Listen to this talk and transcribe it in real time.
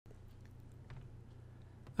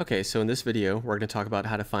Okay, so in this video, we're going to talk about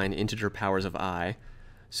how to find integer powers of I.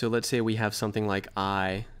 So let's say we have something like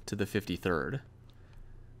I to the 53rd.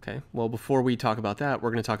 Okay, well, before we talk about that, we're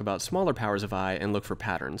going to talk about smaller powers of I and look for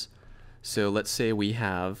patterns. So let's say we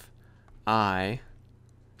have I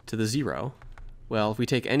to the 0. Well, if we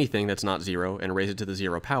take anything that's not 0 and raise it to the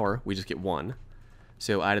 0 power, we just get 1.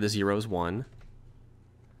 So I to the 0 is 1.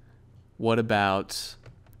 What about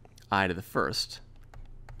I to the 1st?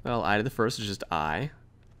 Well, I to the 1st is just I.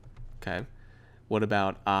 Okay. What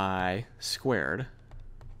about I squared?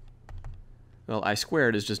 Well, I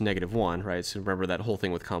squared is just -1, right? So remember that whole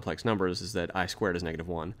thing with complex numbers is that I squared is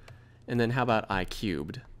 -1. And then how about I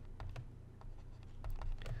cubed?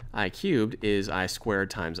 I cubed is I squared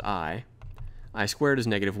times I. I squared is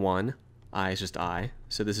 -1. I is just I.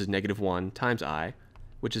 So this is -1 times I,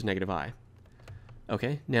 which is -I.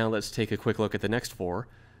 Okay, now let's take a quick look at the next 4.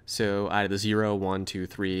 So I to the 0, 1, 2,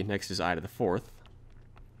 3. Next is I to the 4th.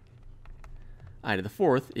 I to the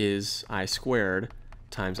 4th is I squared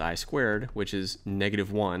times I squared, which is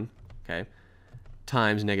 -1, okay,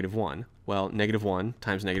 times -1. Well, -1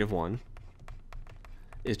 times -1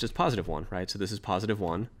 is just +1, right? So this is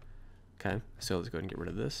 +1. Okay, so let's go ahead and get rid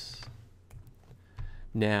of this.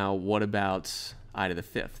 Now, what about I to the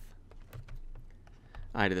 5th?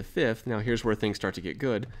 I to the 5th, now here's where things start to get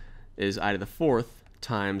good, is I to the 4th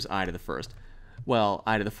times I to the 1st. Well,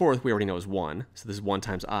 I to the 4th we already know is 1, so this is 1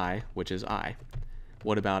 times I, which is I.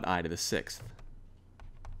 What about I to the 6th?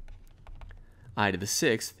 I to the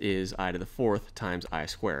 6th is I to the 4th times I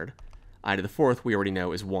squared. I to the 4th we already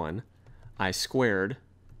know is 1. I squared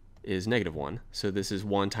is -1, so this is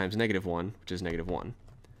 1 times -1, which is -1.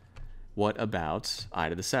 What about I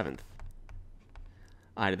to the 7th?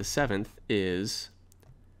 I to the 7th is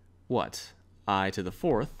what? I to the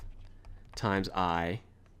 4th times I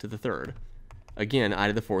to the 3rd. Again, I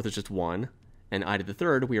to the 4th is just 1, and I to the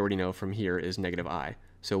 3rd we already know from here is -I.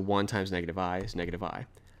 So 1 times -I is -I.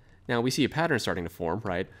 Now we see a pattern starting to form,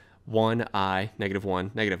 right? 1I,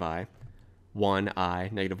 -1, -I, 1I,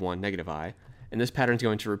 -1, -I. And this pattern is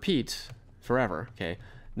going to repeat forever, okay?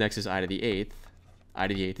 Next is I to the 8th. I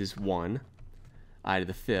to the 8th is 1. I to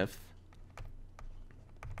the 5th.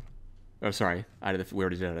 Oh, sorry. We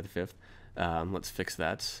already did I to the 5th. Let's fix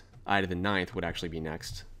that. I to the 9th would actually be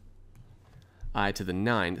next. I to the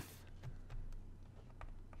 9th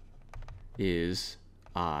is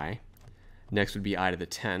I. Next would be I to the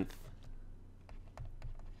 10th.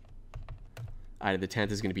 I to the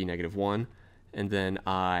 10th is going to be -1. And then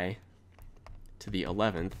I to the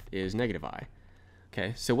 11th is -I.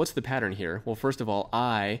 Okay, so what's the pattern here? Well, first of all,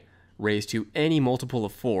 I raised to any multiple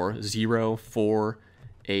of 4, 0, 4,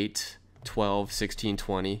 8, 12, 16,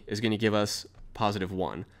 20, is going to give us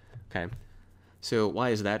 +1. Okay, so why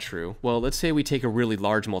is that true? Well, let's say we take a really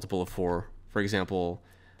large multiple of 4. For example,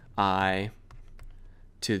 I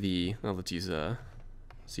to the, well, let's use our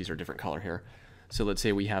different color here. So let's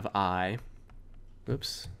say we have I,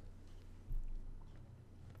 oops,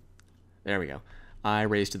 there we go. I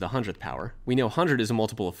raised to the 100th power. We know 100 is a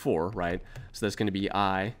multiple of 4, right? So that's going to be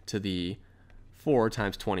I to the 4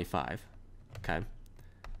 times 25. Okay.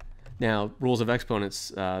 Now, rules of exponents,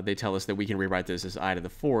 they tell us that we can rewrite this as I to the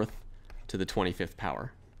 4th to the 25th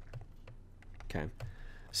power. Okay.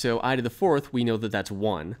 So I to the 4th, we know that that's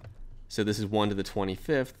 1. So this is 1 to the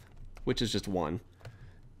 25th, which is just 1.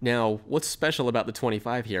 Now, what's special about the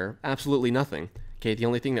 25 here? Absolutely nothing. Okay, the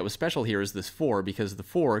only thing that was special here is this 4, because the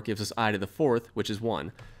 4 gives us I to the 4th, which is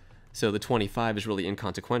 1. So the 25 is really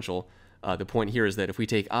inconsequential. The point here is that if we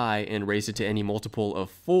take I and raise it to any multiple of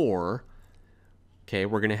 4, okay,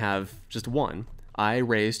 we're going to have just 1. I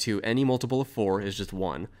raised to any multiple of 4 is just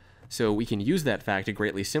 1. So we can use that fact to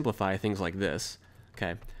greatly simplify things like this.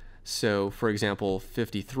 Okay, so for example,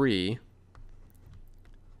 53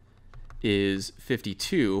 is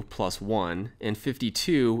 52 plus 1, and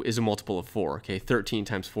 52 is a multiple of 4. Okay, 13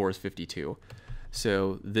 times 4 is 52.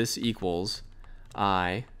 So this equals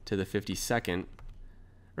I to the 52nd,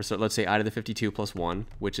 or so let's say I to the 52 plus 1,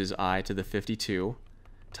 which is I to the 52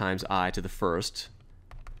 times I to the 1st.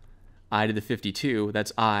 I to the 52,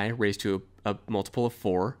 that's I raised to a multiple of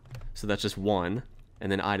 4, so that's just 1,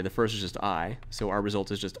 and then I to the 1st is just I, so our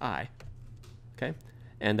result is just I. Okay?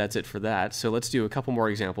 And that's it for that. So let's do a couple more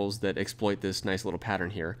examples that exploit this nice little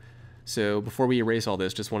pattern here. So before we erase all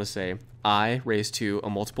this, just want to say I raised to a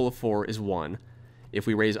multiple of 4 is 1. If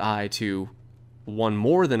we raise I to 1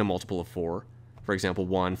 more than a multiple of 4, for example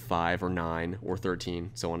 1, 5, or 9, or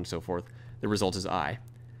 13, so on and so forth, the result is I.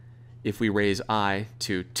 If we raise I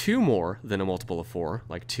to 2 more than a multiple of 4,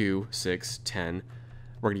 like 2, 6, 10,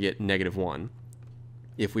 we're going to get -1.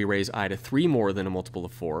 If we raise I to 3 more than a multiple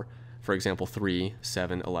of 4, for example 3,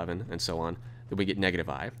 7, 11, and so on, then we get negative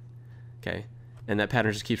I. Okay, and that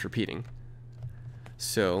pattern just keeps repeating.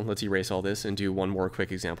 So let's erase all this and do one more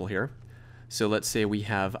quick example here. So let's say we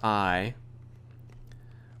have I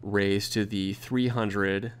raised to the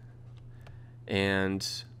 300 and,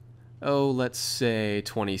 oh, let's say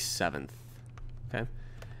 27th. Okay,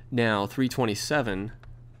 now 327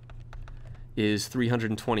 is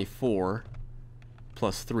 324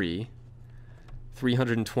 plus 3.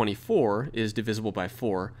 324 is divisible by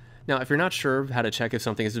 4. Now, if you're not sure how to check if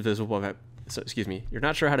something is divisible by, you're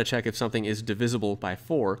not sure how to check if something is divisible by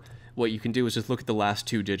 4, what you can do is just look at the last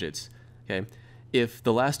two digits. Okay, if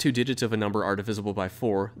the last two digits of a number are divisible by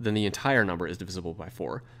 4, then the entire number is divisible by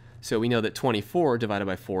 4. So we know that 24 divided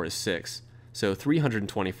by 4 is 6. So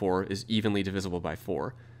 324 is evenly divisible by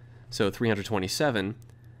 4. So 327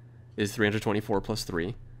 is 324 plus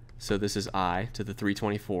 3. So this is I to the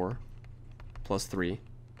 324 plus 3,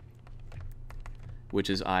 which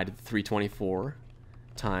is I to the 324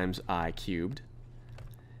 times I cubed.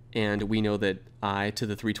 And we know that I to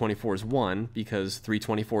the 324 is 1 because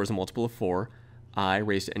 324 is a multiple of 4. I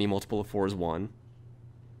raised to any multiple of 4 is 1.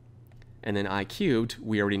 And then I cubed,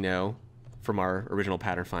 we already know from our original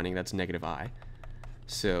pattern finding, that's negative I.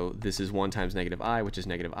 So this is 1 times negative I, which is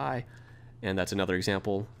negative I. And that's another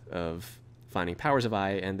example of finding powers of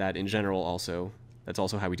I, and that in general also, that's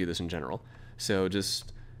also how we do this in general. So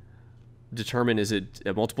just determine, is it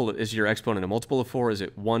a multiple, is your exponent a multiple of 4? Is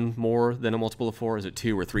it 1 more than a multiple of 4? Is it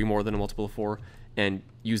 2 or 3 more than a multiple of 4? And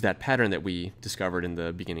use that pattern that we discovered in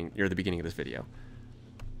the beginning, near the beginning of this video.